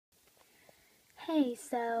Hey,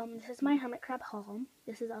 so this is my hermit crab haul.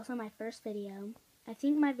 This is also my first video. I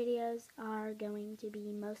think my videos are going to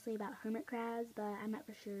be mostly about hermit crabs, but I'm not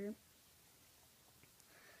for sure.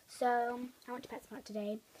 So, I went to PetSmart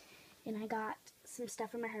today, and I got some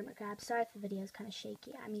stuff for my hermit crabs. Sorry if the video is kind of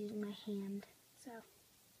shaky. I'm using my hand, so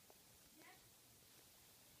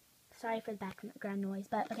sorry for the background noise.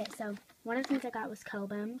 But, okay, so one of the things I got was Cuddle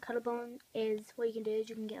Bone. Cuddle Bone is, what you can do is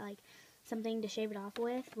you can get, like, something to shave it off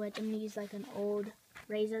with, which I'm going to use, like, an old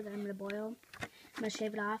razor that I'm going to boil. I'm going to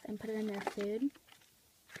shave it off and put it in their food.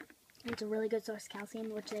 It's a really good source of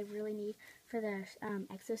calcium, which they really need for their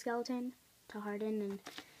exoskeleton to harden, and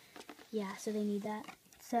yeah, so they need that.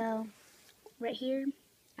 So, right here,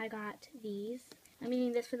 I got these. I'm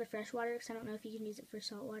using this for the fresh water, because I don't know if you can use it for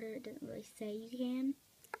salt water. It doesn't really say you can.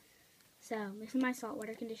 So, this is my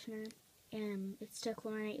saltwater conditioner, and it's to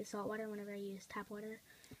chlorinate the salt water whenever I use tap water,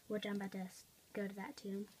 which I'm about to go to that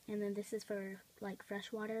too. And then this is for, like,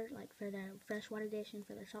 fresh water, like for the freshwater dish and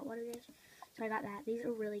for the saltwater dish. So I got that. These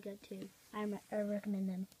are really good too. I recommend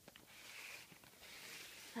them.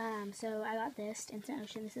 So I got this Instant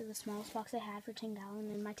Ocean. This is the smallest box I had for 10 gallon,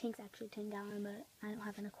 and my tank's actually 10 gallon, but I don't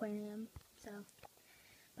have an aquarium. So,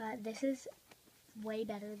 but this is way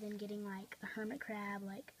better than getting like a hermit crab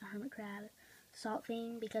salt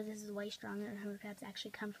thing, because this is way stronger, and hermit crabs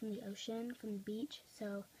actually come from the ocean, from the beach,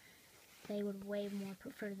 so they would way more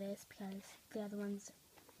prefer this because the other one's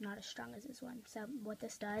not as strong as this one. So what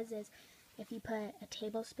this does is, if you put a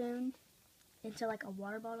tablespoon into like a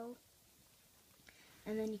water bottle,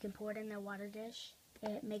 and then you can pour it in their water dish,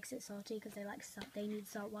 it makes it salty because they like salt. They need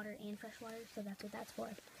salt water and fresh water, so that's what that's for.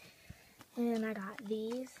 And I got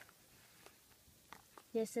these.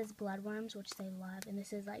 This is bloodworms, which they love, and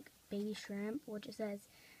this is like baby shrimp, which it says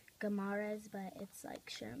gamaras, but it's like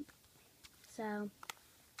shrimp. So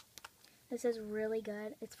this is really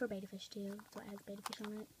good. It's for betta fish too, so it has betta fish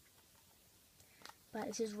on it. But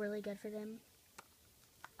this is really good for them.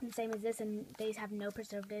 And same as this, and these have no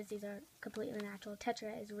preservatives. These are completely natural.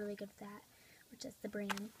 Tetra is really good for that, which is the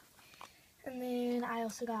brand. And then I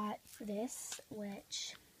also got this,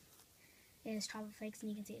 which is Tropical Flakes, and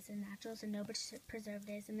you can see it says natural, so no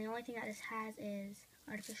preservatives. And the only thing that this has is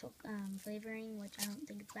artificial flavoring, which I don't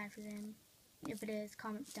think it's bad for them. If it is,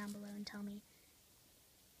 comment down below and tell me.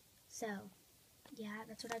 So, yeah,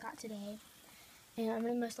 that's what I got today. And I'm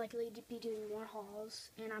going to most likely be doing more hauls,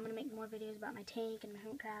 and I'm going to make more videos about my tank and my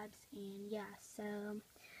hermit crabs, and yeah, so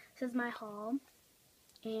this is my haul,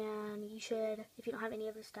 and you should, if you don't have any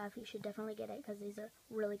of this stuff, you should definitely get it, because these are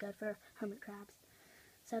really good for hermit crabs.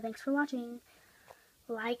 So thanks for watching.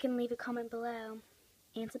 Like and leave a comment below,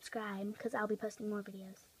 and subscribe, because I'll be posting more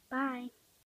videos. Bye!